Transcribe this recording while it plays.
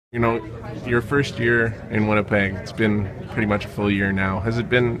You know, your first year in Winnipeg, it's been pretty much a full year now. Has it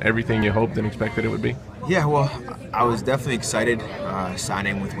been everything you hoped and expected it would be? Yeah, well, I was definitely excited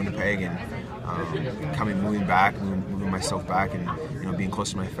signing with Winnipeg and moving back, moving myself back, and being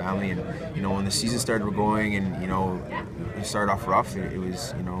close to my family. And when the season started going, and it started off rough. It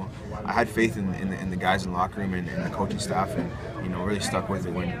was I had faith in the guys in the locker room and the coaching staff, and really stuck with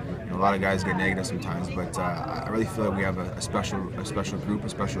it when a lot of guys get negative sometimes. But I really feel like we have a special group, a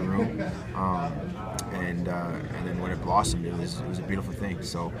special room. And then when it blossomed, it was a beautiful thing.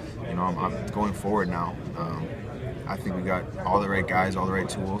 So, I'm going forward now. I think we got all the right guys, all the right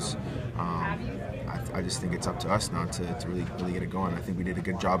tools. I just think it's up to us now to really get it going. I think we did a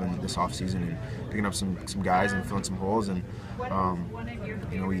good job in this off season and picking up some guys and filling some holes, and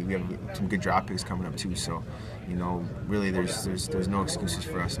we have some good draft picks coming up too. So really there's no excuses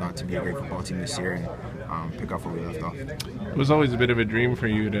for us not to be a great football team this year and pick up where we left off. It was always a bit of a dream for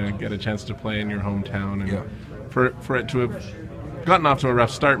you to get a chance to play in your hometown, and Yeah. for it to have gotten off to a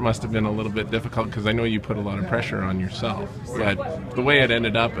rough start must have been a little bit difficult, because I know you put a lot of pressure on yourself. But the way it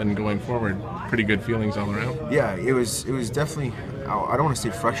ended up and going forward, pretty good feelings all around. Yeah, it was definitely, I don't want to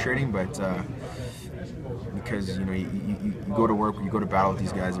say frustrating, but because you go to work, you go to battle with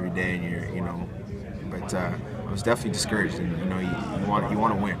these guys every day, and but I was definitely discouraged, and you want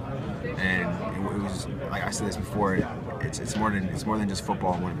to win, and it was like I said this before. It's more than just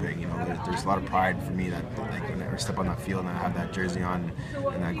football in Winnipeg. There's a lot of pride for me that like when I step on that field and I have that jersey on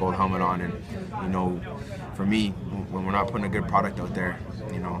and that gold helmet on, and for me, when we're not putting a good product out there,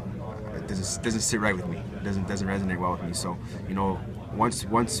 it doesn't sit right with me. It doesn't resonate well with me. So once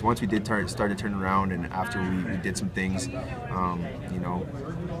we did start to turn around, and after we did some things, it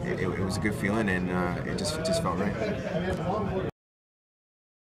was a good feeling, and it just felt right.